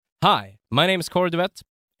Hi, my name is Corey DeVette,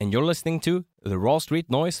 and you're listening to the Raw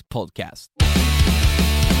Street Noise podcast.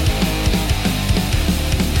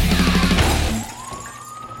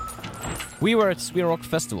 We were at Sweden Rock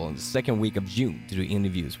Festival in the second week of June to do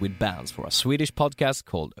interviews with bands for a Swedish podcast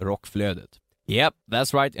called Rockflödet. Yep,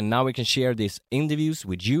 that's right, and now we can share these interviews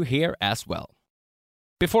with you here as well.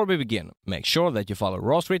 Before we begin, make sure that you follow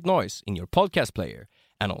Raw Street Noise in your podcast player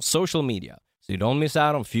and on social media so you don't miss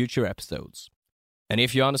out on future episodes. And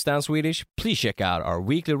if you understand Swedish, please check out our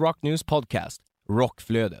weekly rock news podcast,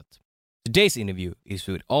 Rockflödet. Today's interview is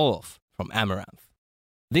with Olof from Amaranth.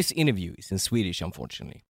 This interview is in Swedish,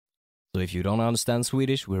 unfortunately. So if you don't understand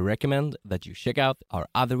Swedish, we recommend that you check out our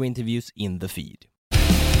other interviews in the feed.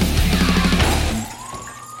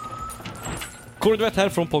 Corey DeVette här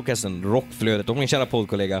från podcasten Rockflödet och min kära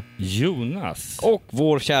poddkollega Jonas. och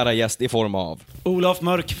vår kära gäst i form av Olof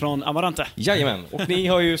Mörk från Amarante. Jajamän, och ni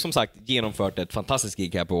har ju som sagt genomfört ett fantastiskt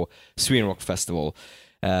gig här på Sweden Rock Festival.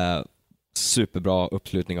 Superbra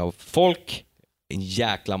uppslutning av folk, en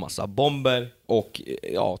jäkla massa bomber och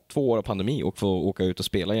 2 år av pandemi och få åka ut och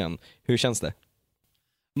spela igen. Hur känns det?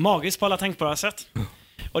 Magiskt på alla tänkbara sätt.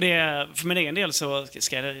 Och det, för min egen del så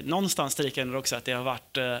ska jag någonstans stryka under också att det har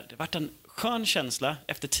varit en skön känsla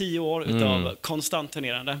efter 10 år utav konstant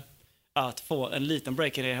turnerande att få en liten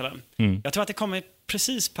break i det hela. Jag tror att det kommer i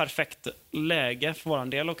precis perfekt läge för våran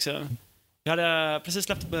del också. Vi hade precis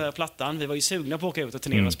släppt plattan. Vi var ju sugna på att åka ut och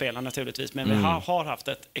turnera och spela naturligtvis. Men vi har haft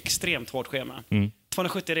ett extremt hårt schema.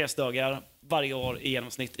 270 resdagar varje år i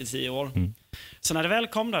genomsnitt i 10 år. Så när det väl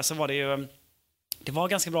kom där så var det var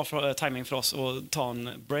ganska bra timing för oss att ta en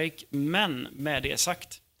break. Men med det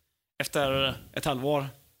sagt, efter ett halvår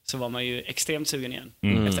så var man ju extremt sugen igen.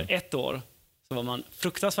 Efter 1 år så var man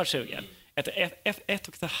fruktansvärt sugen. Efter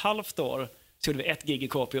 1,5 år så gjorde vi 1 gig i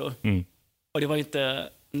Kuopio. Och det var ju inte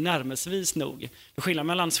närmelsvis nog. Skillnaden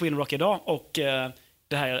mellan Sweden Rock idag och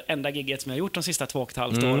det här enda gigget som jag har gjort de sista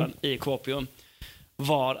 2,5 åren i Kuopio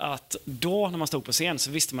var att då när man stod på scen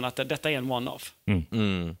så visste man att detta är en one-off.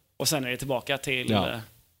 Och sen är det tillbaka till,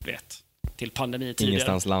 till pandemitiden.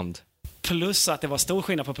 Ingenstans land. Plus att det var stor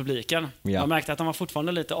skillnad på publiken. Man märkte att de var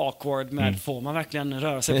fortfarande lite awkward med får man verkligen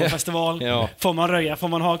röra sig på festival? Får man röja? Får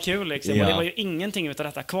man ha kul? Liksom? Och det var ju ingenting utav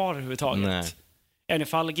detta kvar överhuvudtaget. I alla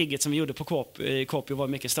fall gigget som vi gjorde på Kuopio var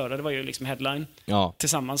mycket större. Det var ju liksom headline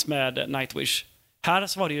tillsammans med Nightwish. Här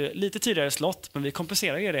så var det ju lite tidigare slott, men vi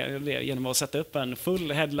kompenserade ju det genom att sätta upp en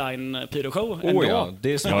full headline pyroshow ändå.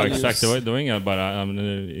 Exakt. Det var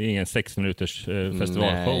ingen 6 minuters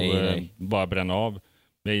festivalshow. Nej. Bara bränna av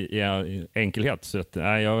i enkelhet. Så att,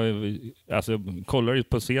 jag kollade ju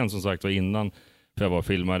på scen som sagt innan för jag var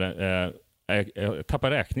filmare. Jag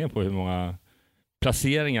tappade räkningen på hur många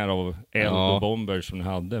placeringar av eld och bomber som ni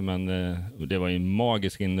hade, men det var ju en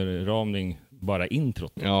magisk inramning, bara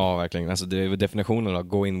introt. Ja, verkligen. Alltså, det är definitionen av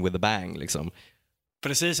go in with a bang, liksom.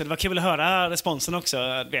 Precis, och det var kul att höra responsen också,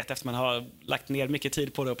 efter man har lagt ner mycket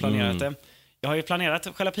tid på det och planerat det. Jag har ju planerat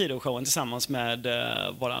själva pyroshowen tillsammans med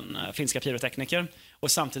våran finska pyrotekniker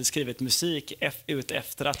och samtidigt skrivit musik ut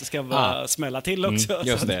efter att det ska vara smälla till också.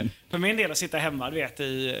 Just det. För min del att sitta hemma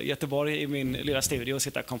i Göteborg i min lilla studio och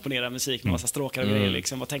sitta och komponera musik med massa stråkar och grejer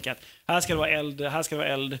liksom, och tänka att här ska det vara eld, här ska det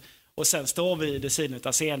vara eld. Och sen står vi i sidan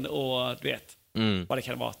utav scen och vad det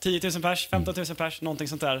kan vara, 10 000 pers, 15 000 pers, någonting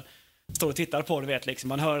sånt där. Står och tittar på det, liksom.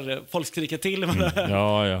 Man hör folk skrika till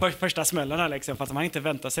första smällarna liksom, för att man inte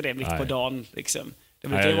väntar sig det mitt på dagen liksom.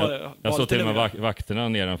 Jag såg till med vakterna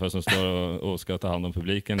nedanför som står och ska ta hand om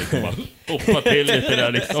publiken liksom, bara hoppa till lite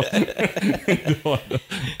där liksom.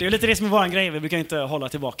 Det är lite det som är våran grej, vi brukar inte hålla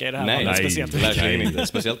tillbaka i det här. Nej, speciellt verkligen inte.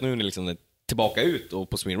 Speciellt nu när liksom det är tillbaka ut och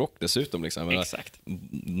på Sweden Rock dessutom liksom. Exakt.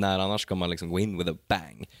 När annars ska man liksom gå in with a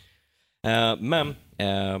bang. Men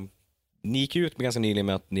ni gick ut med ganska nyligen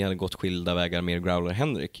med att ni hade gått skilda vägar med Growler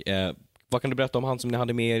Henrik. Vad kan du berätta om han som ni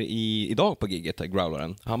hade med idag på gigget,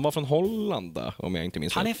 Growleren? Han var från Holland, om jag inte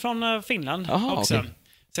minns. Han är från Finland också. Okay.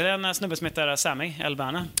 Så det är en snubbe som heter Sammy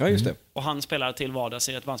Elbane. Ja, just det. Och han spelar till vardags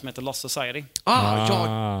i ett band som heter Lost Society.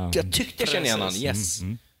 Jag tyckte jag kände igen han. Yes.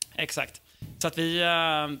 Exakt. Så att vi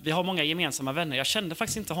har många gemensamma vänner. Jag kände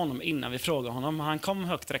faktiskt inte honom innan vi frågade honom. Han kom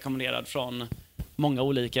högt rekommenderad från många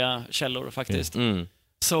olika källor faktiskt.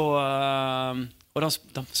 Så, och de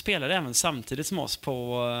spelade även samtidigt som oss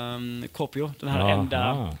på Kuopio, den här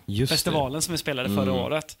enda festivalen som vi spelade förra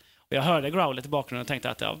året. Och jag hörde Growlet i bakgrunden och tänkte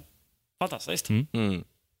att fantastiskt.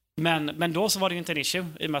 Men då så var det ju inte en issue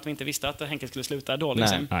i och med att vi inte visste att Henke skulle sluta då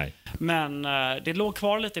liksom. Nej. Men det låg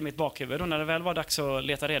kvar lite i mitt bakhuvud och när det väl var dags att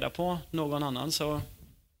leta reda på någon annan så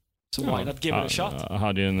why not give it a shot? Jag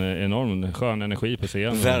hade ju en enorm skön energi på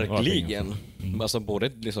scenen. Verkligen. Alltså både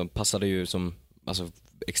liksom passade ju som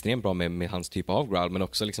extremt bra med hans typ av growl, men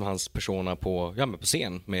också liksom hans persona på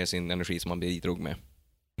scen med sin energi som han bidrog med.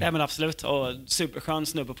 Ja, men absolut. Och superskön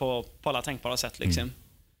snubbe på alla tänkbara sätt liksom.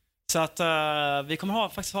 Så att vi kommer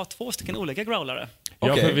faktiskt ha 2 stycken olika growlare.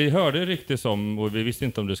 Ja, för vi hörde riktigt som, och vi visste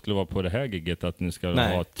inte om det skulle vara på det här gigget, att ni ska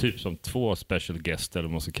ha typ som 2 special guest, eller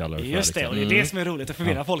vad man ska kalla det för. Just det, och det är det som är roligt att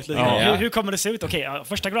förvirra folk lite. Hur kommer det se ut? Okej,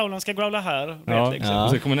 första growlaren ska growla här. Och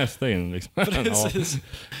så kommer nästa in. Liksom. Precis.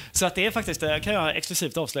 Så att det är faktiskt, kan jag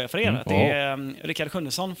exklusivt avslöja för er, att det är Rickard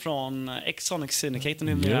Sjunnesson från X-Sonic Syndicate,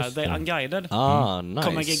 numera The Unguided. Nice.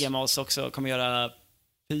 Kommer gigga med oss också, kommer göra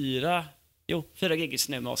 4 gigs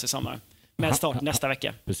nu med oss i sommar. Med start nästa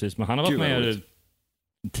vecka. Precis, men han har varit med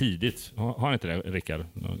tidigt. Har han inte det, Rickard?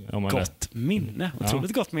 Gott minne.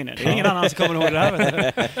 Otroligt gott minne. Det är ingen annan som kommer ihåg det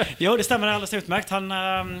här. Jo, det stämmer alldeles utmärkt. Han,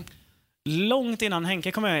 långt innan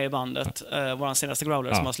Henke kom med i bandet, vår senaste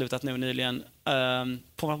growler som har slutat nu nyligen,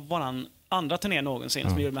 på vår andra turné någonsin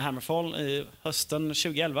som vi gjorde med Hammerfall i hösten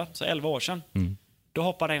 2011, så 11 år sedan. Då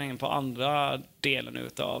hoppade han in på andra delen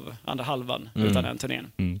andra halvan utan den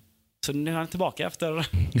turnén. Så nu är han tillbaka efter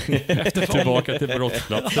tillbaka till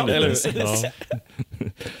brottsplatsen.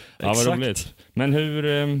 Ja, vad roligt. Men hur,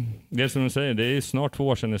 det som du säger, det är snart 2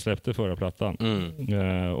 år sedan ni släppte förra plattan.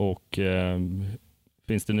 Och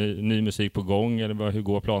finns det ny musik på gång, eller hur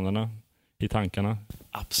går planerna i tankarna?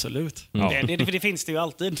 Absolut. Det finns det ju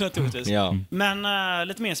alltid naturligtvis. Men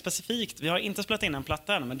lite mer specifikt, vi har inte spelat in en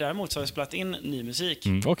platta än, men däremot så har vi spelat in ny musik.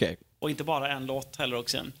 Och inte bara en låt heller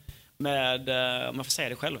också. Med, om jag får säga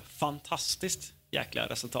det själv, fantastiskt jäkla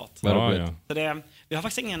resultat. Så vi har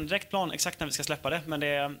faktiskt ingen direkt plan exakt när vi ska släppa det, men det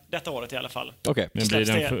är detta året i alla fall. Men blir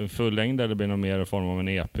det en full längd, eller blir det någon mer form av en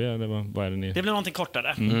EP? Eller vad är det ni? Det blir någonting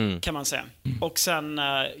kortare, kan man säga. Och sen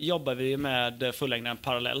jobbar vi med fullängden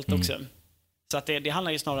parallellt också. Så att det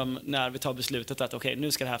handlar ju snarare om när vi tar beslutet att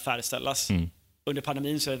nu ska det här färdigställas. Under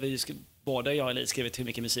pandemin så har vi både jag och Elise skrivit hur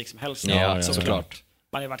mycket musik som helst. Såklart.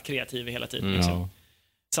 Man har varit kreativ hela tiden. Liksom.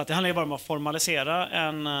 Så att det handlar ju bara om att formalisera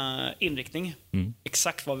en inriktning.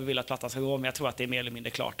 Exakt vad vi vill att plattan ska gå. Men jag tror att det är mer eller mindre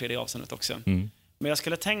klart i det avseendet också. Men jag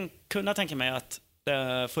skulle kunna tänka mig att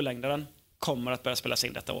fullängdaren kommer att börja spelas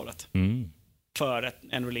in detta året. För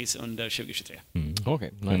en release under 2023.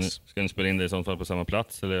 Nice. Ska ni spela in det i sånt fall på samma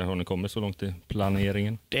plats? Eller har ni kommit så långt i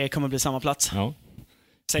planeringen? Det kommer bli samma plats.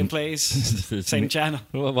 Same place, same channel.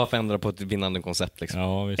 Varför ändra på ett vinnande koncept liksom?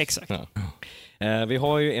 Ja, visst. Exakt. Vi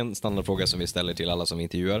har ju en standardfråga som vi ställer till alla som vi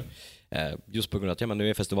intervjuar. Just på grund av att nu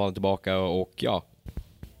är festivalen tillbaka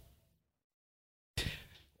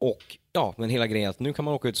men hela grejen att nu kan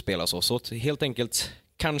man åka ut och spela så helt enkelt,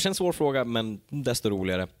 kanske en svår fråga, men desto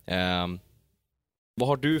roligare. Vad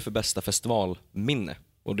har du för bästa festivalminne?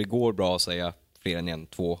 Och det går bra att säga fler än en,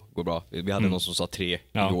 2 går bra. Vi hade någon som sa 3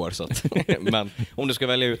 igår. Så att, men om du ska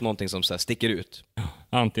välja ut någonting som så här sticker ut.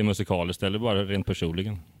 Antimusikaliskt eller bara rent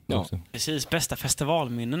personligen. Precis, bästa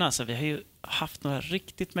festivalminnen. Alltså, vi har ju haft några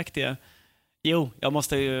riktigt mäktiga. Jag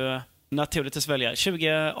måste ju naturligtvis välja.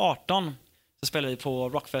 2018 så spelade vi på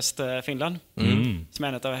Rockfest Finland. Som är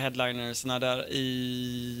en av headlinersna där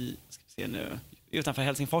utanför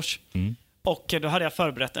Helsingfors. Och då hade jag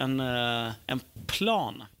förberett en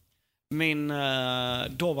plan. Min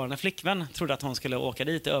dåvarande flickvän trodde att hon skulle åka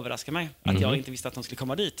dit och överraska mig. Att jag inte visste att hon skulle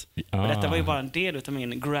komma dit. Men detta var ju bara en del av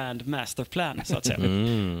min grand master plan, så att säga.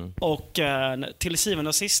 Och till syvende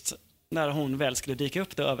och sist, när hon väl skulle dyka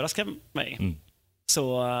upp och överraska mig,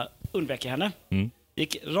 så undvek jag henne.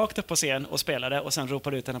 Gick rakt upp på scen och spelade och sen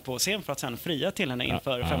ropade ut henne på scen för att sen fria till henne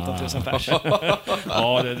inför 15 000 pers.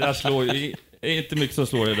 Det där slår ju... Det är inte mycket som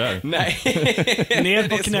slår det där. Nej. Ner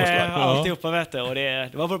på knä, alltihopa vet du. Och det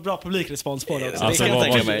var bra publikrespons på det också. Alltså,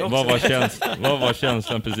 vad var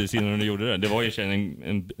känslan precis innan du gjorde det? Det var ju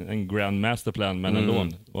en grand masterplan, men ändå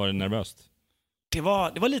var det nervöst. Det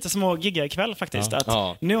var lite som att gigga ikväll faktiskt.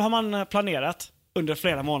 Nu har man planerat under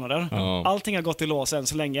flera månader. Allting har gått i lås än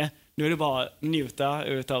så länge. Nu är det bara njuta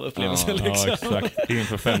utav upplevelsen. Ja, exakt.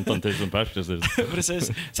 Inför 15 000 pers.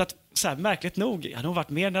 Precis. Så här, märkligt nog, jag hade nog varit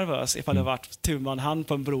mer nervös ifall det varit tu man hand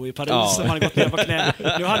på en bro i Paris som hade gått ner på knä.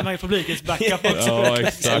 Nu hade man ju publikens backup också.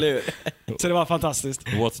 Exakt. Så det var fantastiskt.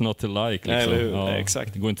 What's not to like, liksom.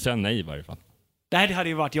 Exakt. Det går inte att säga nej i varje fall. Nej, det hade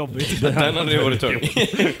ju varit jobbigt. Den hade ju varit tung.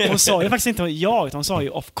 Hon sa ju faktiskt inte utan hon sa ju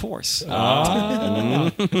of course.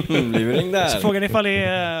 Så frågan är ifall det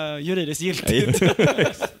är juridiskt giltigt.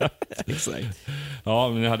 Exakt. Ja,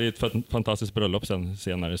 men ni hade ju ett fantastiskt bröllop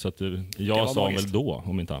senare, så att jag sa väl då,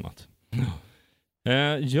 om inte annat.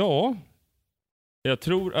 Jag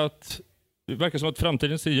tror att det verkar som att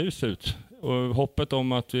framtiden ser ljus ut. Och hoppet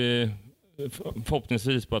om att vi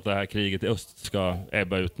förhoppningsvis på att det här kriget i öst ska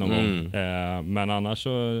ebba ut någon gång. Men annars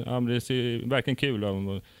så det ser verkligen kul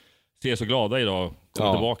att se så glada idag och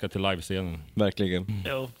komma tillbaka till livescenen. Verkligen.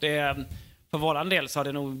 Jo, för våran del så har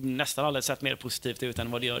det nog nästan aldrig sett mer positivt ut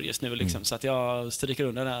än vad det gör just nu. Liksom. Så att jag stryker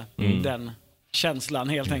under den känslan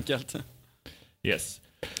helt enkelt. Yes.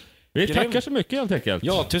 Vi tackar så mycket helt enkelt.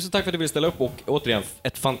 Ja, tusen tack för att du ville ställa upp och återigen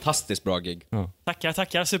ett fantastiskt bra gig.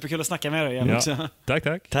 Tackar. Superkul att snacka med er igen också. Tack.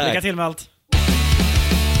 Lycka till med allt.